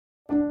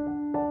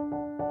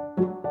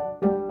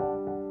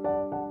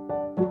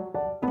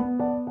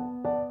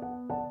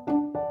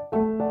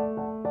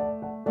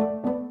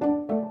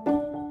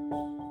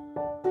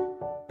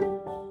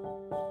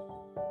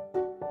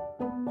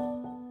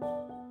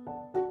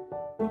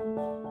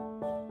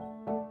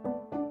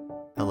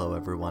Hello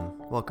everyone,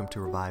 welcome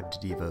to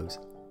Revived Devos.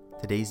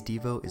 Today's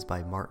Devo is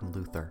by Martin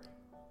Luther.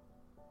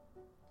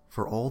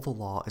 For all the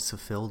law is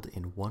fulfilled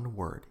in one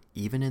word,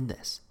 even in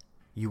this,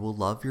 you will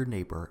love your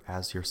neighbor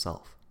as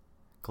yourself.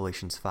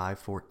 Galatians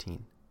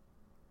 5:14.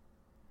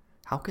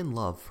 How can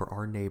love for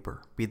our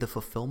neighbor be the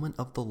fulfillment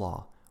of the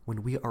law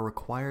when we are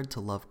required to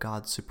love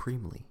God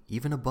supremely,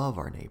 even above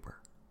our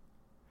neighbor?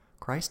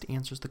 Christ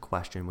answers the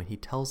question when he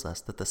tells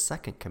us that the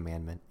second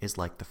commandment is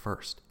like the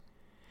first.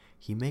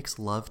 He makes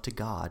love to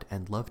God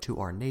and love to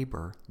our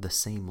neighbor the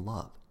same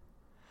love.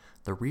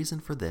 The reason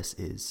for this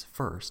is,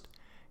 first,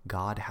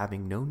 God,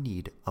 having no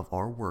need of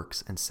our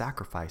works and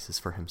sacrifices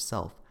for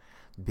himself,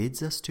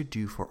 bids us to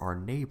do for our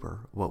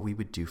neighbor what we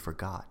would do for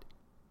God.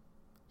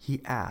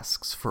 He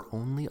asks for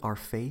only our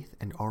faith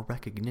and our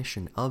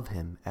recognition of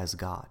him as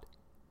God.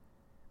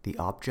 The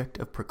object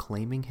of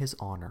proclaiming his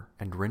honor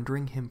and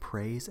rendering him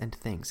praise and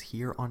thanks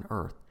here on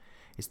earth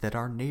is that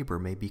our neighbor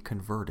may be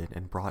converted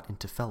and brought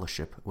into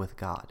fellowship with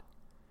God.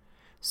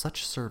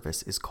 Such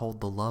service is called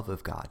the love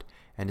of God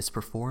and is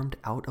performed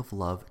out of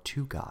love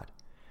to God,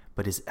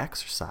 but is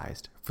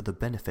exercised for the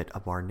benefit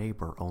of our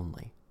neighbor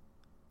only.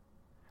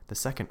 The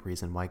second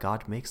reason why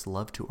God makes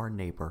love to our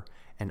neighbor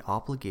an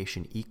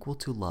obligation equal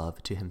to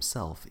love to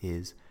himself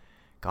is,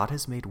 God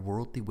has made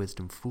worldly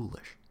wisdom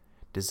foolish,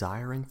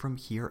 desiring from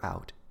here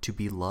out to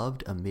be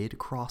loved amid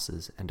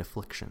crosses and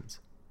afflictions.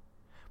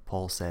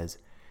 Paul says,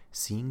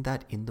 seeing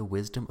that in the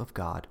wisdom of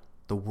God,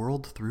 the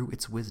world through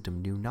its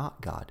wisdom knew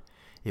not God,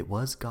 it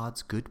was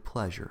God's good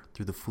pleasure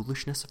through the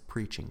foolishness of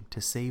preaching to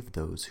save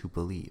those who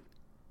believe.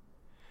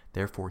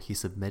 Therefore he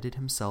submitted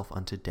himself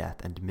unto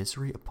death and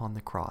misery upon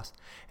the cross,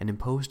 and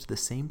imposed the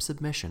same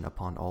submission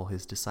upon all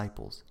his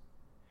disciples.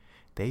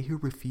 They who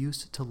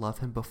refused to love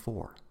him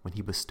before, when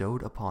he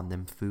bestowed upon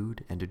them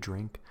food and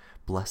drink,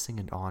 blessing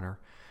and honor,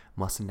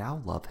 must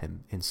now love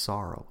him in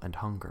sorrow and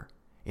hunger,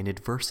 in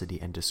adversity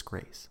and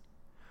disgrace.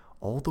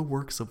 All the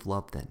works of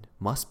love, then,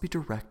 must be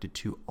directed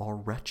to our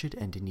wretched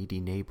and needy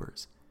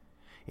neighbors.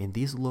 In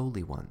these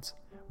lowly ones,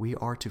 we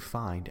are to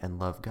find and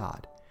love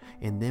God.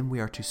 In them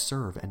we are to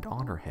serve and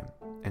honor him,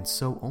 and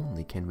so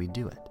only can we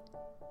do it.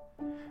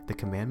 The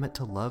commandment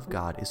to love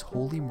God is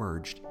wholly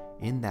merged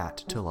in that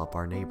to love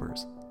our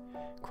neighbors.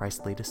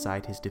 Christ laid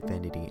aside his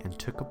divinity and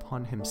took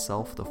upon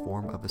himself the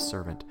form of a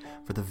servant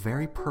for the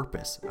very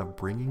purpose of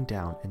bringing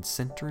down and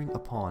centering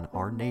upon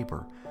our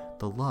neighbor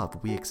the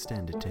love we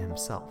extend to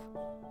himself.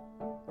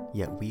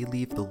 Yet we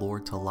leave the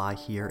Lord to lie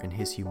here in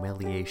his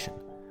humiliation,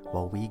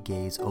 while we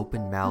gaze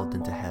open-mouthed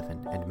into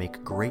heaven and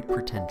make great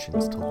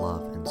pretensions to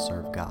love and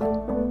serve God.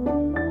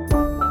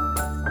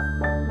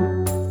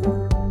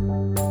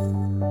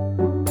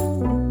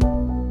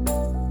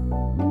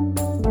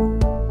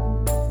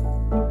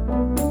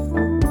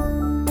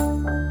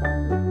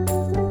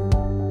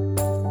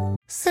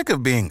 Sick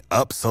of being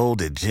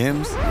upsold at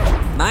gyms?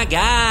 My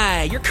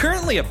guy, you're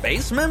currently a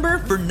base member?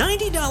 For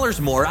 $90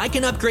 more, I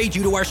can upgrade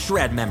you to our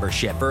Shred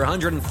membership. For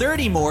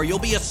 $130 more, you'll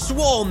be a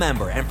Swole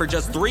member. And for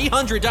just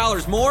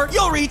 $300 more,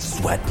 you'll reach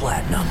Sweat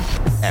Platinum.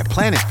 At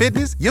Planet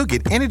Fitness, you'll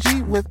get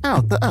energy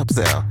without the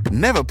upsell.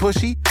 Never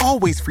pushy,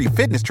 always free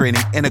fitness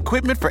training and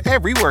equipment for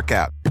every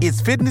workout.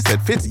 It's fitness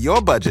that fits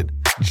your budget.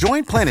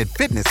 Join Planet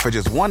Fitness for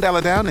just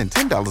 $1 down and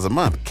 $10 a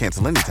month.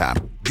 Cancel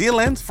anytime. Deal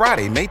ends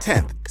Friday, May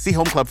 10th. See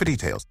Home Club for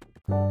details.